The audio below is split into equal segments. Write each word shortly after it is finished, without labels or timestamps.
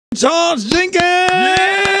Charles Jenkins!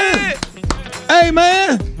 Yeah! Hey,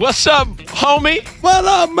 man! What's up, homie? What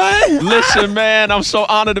up, man? Listen, man, I'm so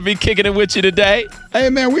honored to be kicking it with you today. Hey,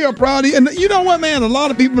 man, we are proud of you. And you know what, man? A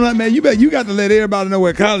lot of people, man, you got to let everybody know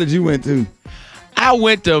what college you went to. I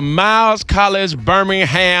went to Miles College,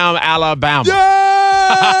 Birmingham, Alabama.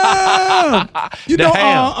 Yeah! You The know,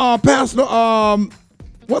 ham. Pastor,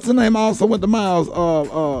 what's the name also went to Miles?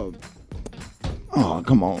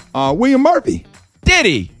 Come on. William Murphy. Did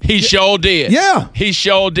he? He sure did. Yeah. He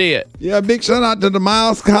sure did. Yeah, big shout out to the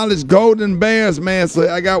Miles College Golden Bears, man. So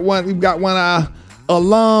we've got one of our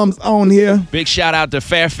alums on here. Big shout out to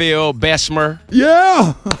Fairfield, Bessemer.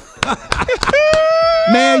 Yeah.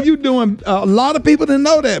 Man, you doing a lot of people didn't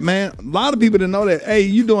know that, man. A lot of people didn't know that. Hey,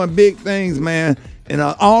 you doing big things, man. And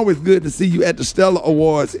always good to see you at the Stellar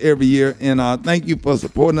Awards every year. And thank you for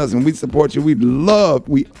supporting us. And we support you.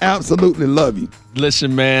 We absolutely love you.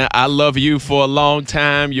 Listen, man, I love you for a long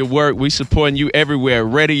time. Your work, we supporting you everywhere.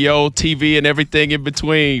 Radio, TV, and everything in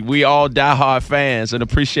between. We all diehard fans and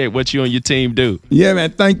appreciate what you and your team do. Yeah,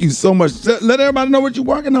 man, thank you so much. Let everybody know what you're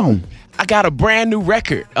working on. I got a brand new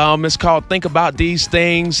record. It's called Think About These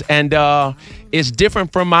Things, and it's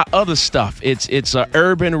different from my other stuff. It's an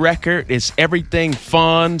urban record. It's everything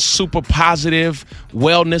fun, super positive,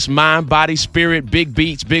 wellness, mind, body, spirit, big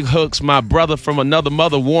beats, big hooks. My brother from another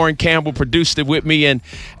mother, Warren Campbell, produced it with me, and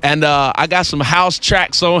I got some house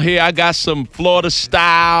tracks on here. I got some Florida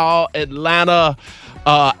style, Atlanta,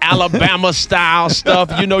 Alabama style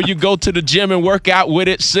stuff. You know, you go to the gym and work out with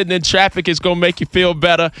it. Sitting in traffic is gonna make you feel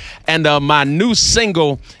better. And my new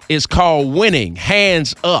single is called Winning,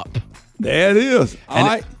 Hands Up. There it is. All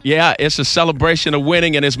right. Yeah, it's a celebration of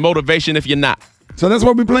winning, and it's motivation if you're not. So that's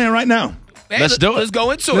what we're playing right now. Let's do it. Let's go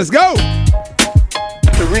into it. Let's go.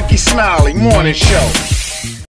 The Rickey Smiley Morning Show.